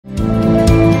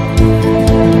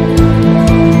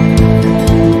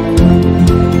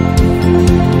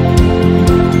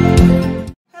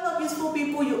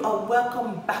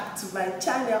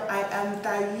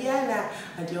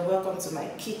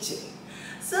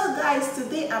So guys,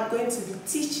 today I'm going to be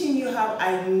teaching you how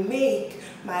I make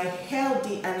my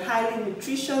healthy and highly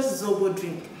nutritious zobo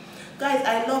drink. Guys,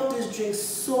 I love this drink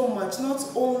so much, not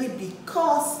only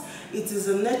because it is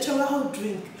a natural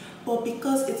drink, but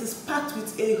because it is packed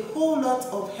with a whole lot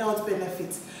of health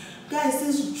benefits. Guys,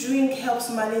 this drink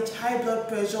helps manage high blood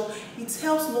pressure, it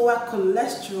helps lower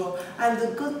cholesterol, and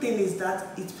the good thing is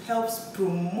that it helps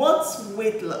promote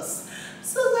weight loss.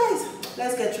 So guys,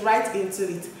 let's get right into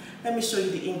it. Let me show you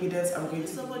the ingredients I'm going to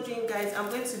use. Zobo drink, guys, I'm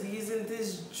going to be using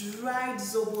these dried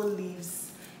zobo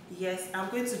leaves. Yes, I'm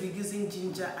going to be using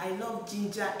ginger. I love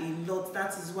ginger a lot.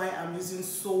 That is why I'm using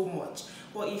so much.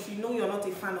 But if you know you're not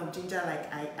a fan of ginger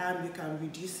like I am, you can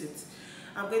reduce it.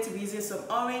 I'm going to be using some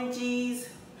oranges,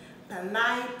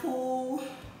 pineapple,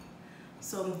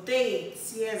 some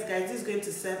dates. Yes, guys, this is going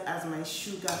to serve as my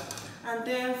sugar. And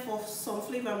then for some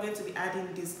flavor, I'm going to be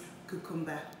adding this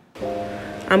cucumber.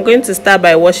 I'm going to start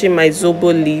by washing my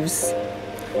zobo leaves.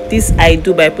 This I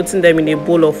do by putting them in a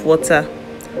bowl of water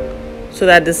so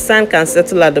that the sand can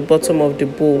settle at the bottom of the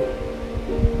bowl.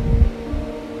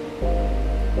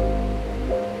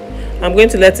 I'm going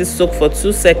to let it soak for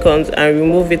 2 seconds and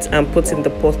remove it and put in the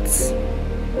pot.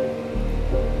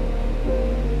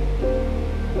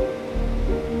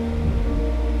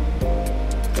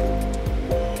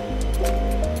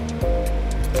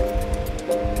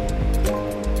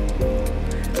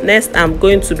 Next, I'm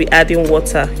going to be adding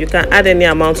water. You can add any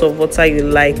amount of water you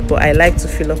like, but I like to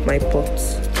fill up my pot.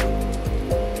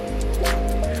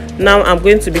 Now I'm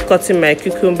going to be cutting my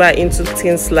cucumber into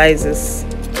thin slices.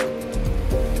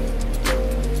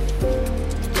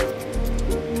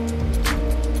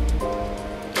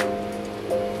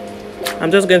 I'm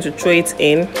just going to throw it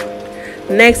in.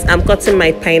 Next, I'm cutting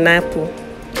my pineapple.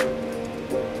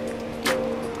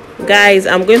 Guys,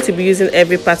 I'm going to be using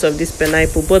every part of this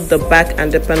pineapple, both the back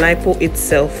and the pineapple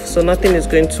itself, so nothing is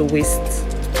going to waste.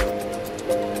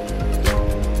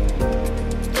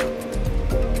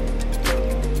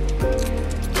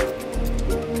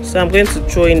 So I'm going to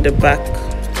throw in the back.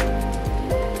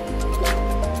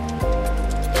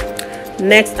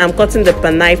 Next, I'm cutting the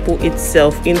pineapple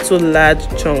itself into large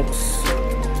chunks.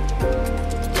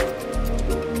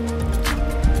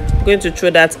 I'm going to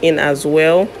throw that in as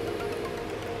well.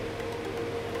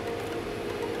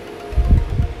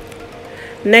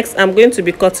 Next, I'm going to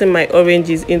be cutting my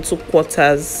oranges into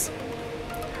quarters,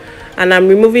 and I'm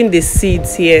removing the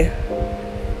seeds here.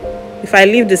 If I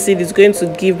leave the seed, it's going to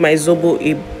give my zobo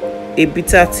a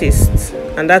bitter taste,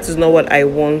 and that is not what I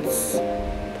want.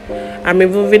 I'm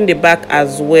removing the back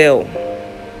as well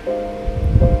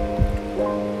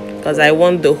because I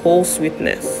want the whole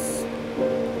sweetness.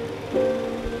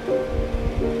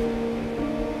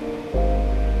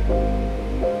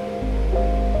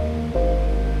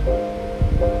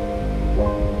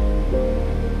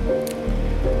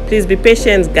 Please be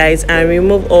patient, guys, and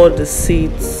remove all the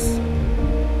seeds.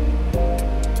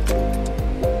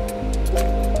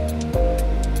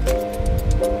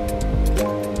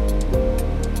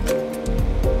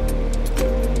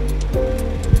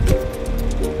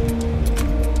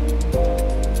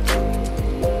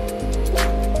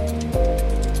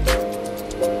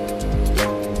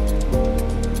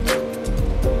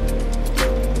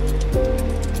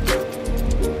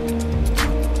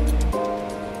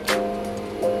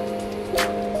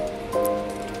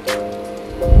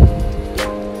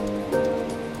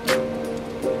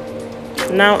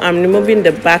 Now I'm removing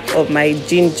the back of my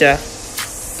ginger.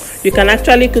 You can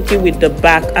actually cook it with the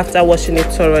back after washing it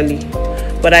thoroughly,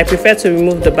 but I prefer to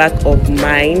remove the back of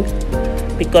mine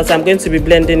because I'm going to be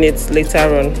blending it later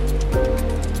on.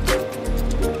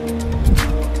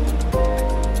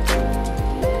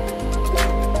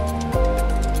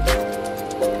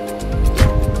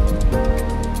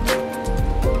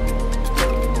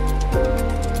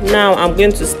 Now I'm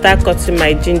going to start cutting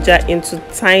my ginger into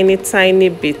tiny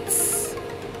bits.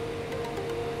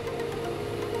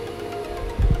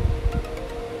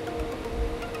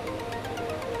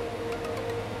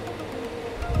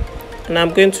 And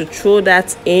I'm going to throw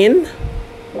that in.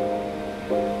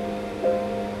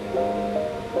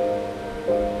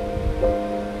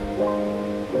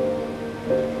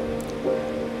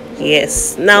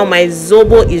 Yes, now my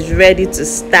zobo is ready to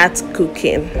start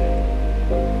cooking.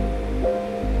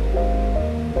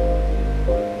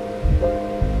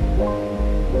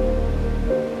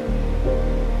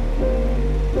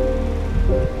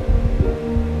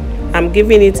 I'm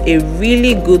giving it a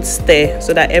really good stir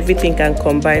so that everything can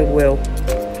combine well.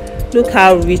 Look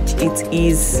how rich it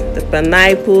is. The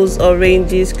pineapples,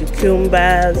 oranges,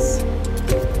 cucumbers.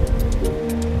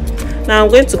 Now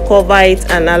I'm going to cover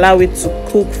it and allow it to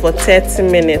cook for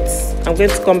 30 minutes. I'm going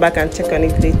to come back and check on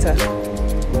it later.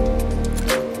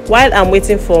 While I'm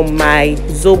waiting for my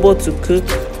zobo to cook,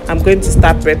 I'm going to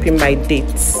start prepping my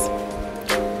dates.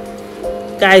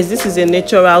 Guys, this is a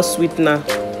natural sweetener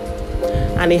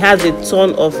and it has a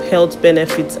ton of health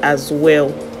benefits as well.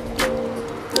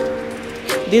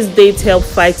 These dates help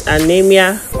fight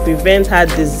anemia, prevent heart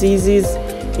diseases,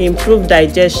 improve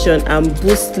digestion, and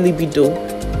boost libido.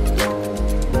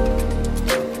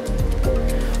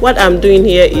 What I'm doing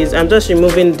here is I'm just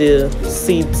removing the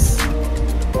seeds.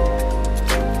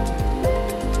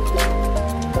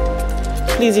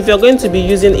 Please, if you're going to be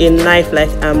using a knife like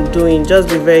I'm doing, just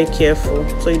be very careful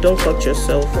so you don't cut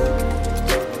yourself.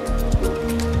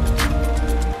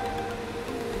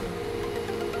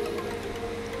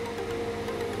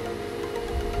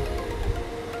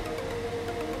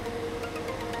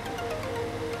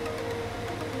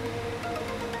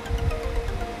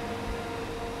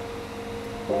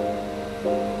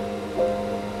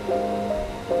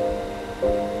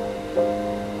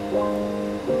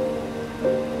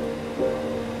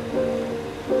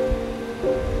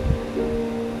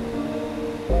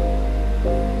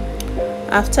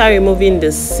 After removing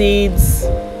the seeds,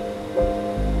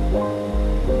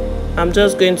 I'm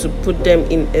just going to put them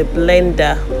in a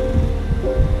blender.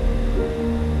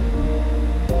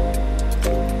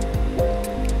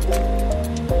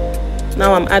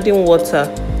 Now I'm adding water.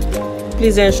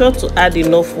 Please ensure to add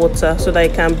enough water so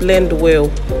that it can blend well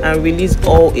and release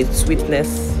all its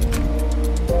sweetness.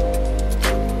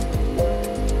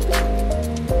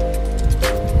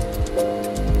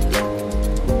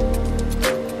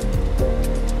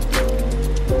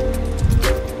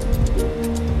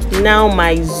 Now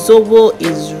my zobo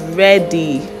is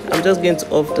ready. I'm just going to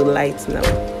off the light now.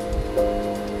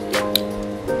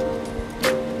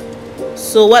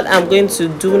 So what I'm going to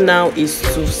do now is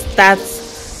to start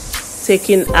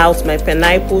taking out my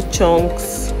pineapple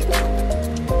chunks,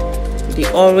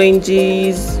 the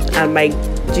oranges, and my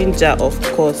ginger, of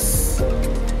course.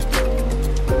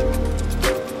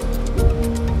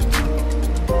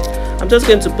 I'm just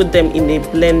going to put them in a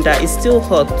blender. It's still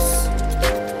hot.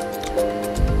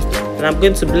 And I'm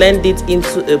going to blend it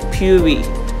into a puree.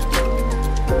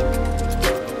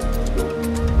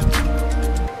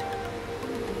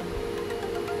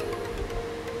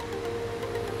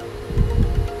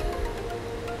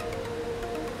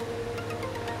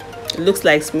 It looks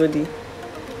like smoothie.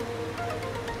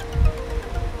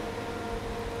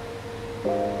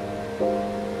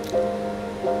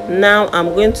 Now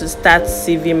I'm going to start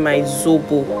sieving my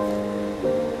zobo.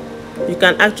 You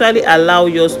can actually allow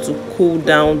yours to cool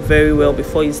down very well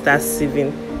before you start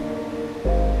sieving.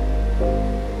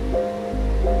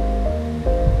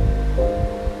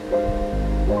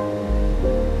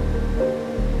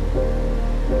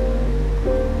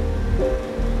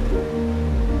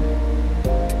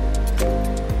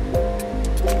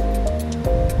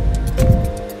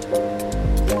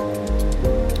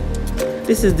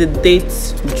 This is the date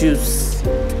juice.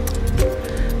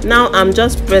 Now I'm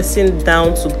just pressing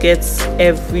down to get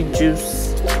every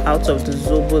juice out of the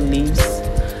zobo leaves.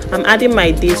 I'm adding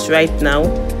my dates right now.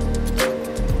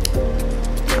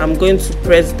 I'm going to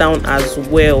press down as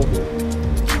well.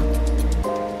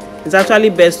 It's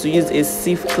actually best to use a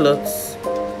sieve cloth.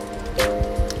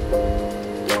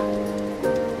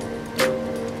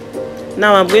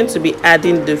 Now I'm going to be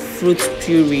adding the fruit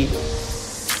puree,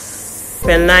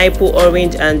 pineapple,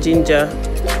 orange, and ginger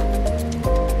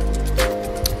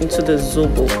into the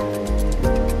zobo.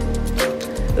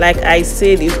 Like I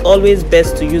said, it's always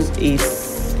best to use a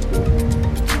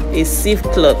sieve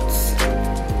cloth,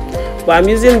 but I'm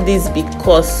using this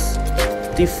because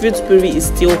the fruit puree is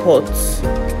still hot.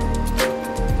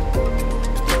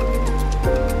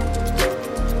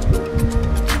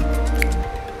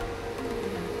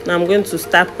 Now I'm going to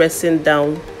start pressing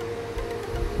down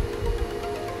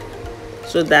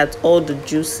so that all the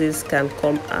juices can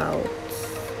come out.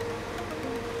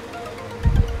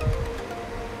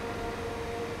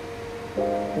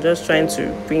 I'm just trying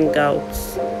to bring out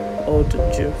all the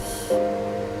juice.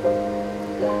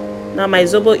 Now my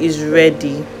zobo is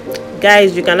ready.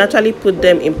 Guys, you can actually put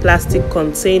them in plastic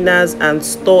containers and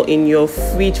store in your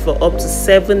fridge for up to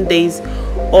 7 days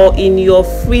or in your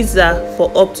freezer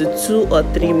for up to 2 or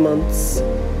 3 months.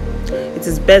 It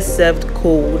is best served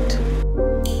cold.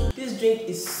 This drink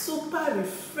is super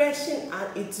refreshing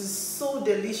and it is so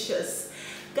delicious.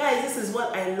 Guys, this is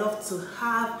what I love to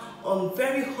have on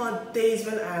very hot days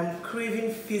when I am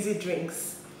craving fizzy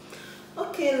drinks.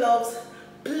 Okay, loves,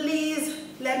 Please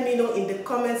let me know in the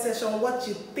comment section what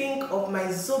you think of my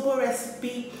zobo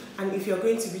recipe and if you're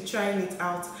going to be trying it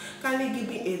out. Kindly give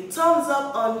me a thumbs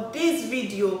up on this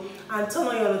video and turn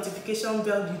on your notification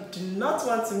bell. You do not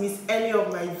want to miss any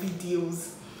of my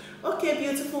videos. Okay,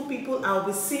 beautiful people, I'll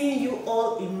be seeing you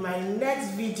all in my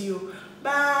next video.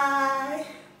 Bye.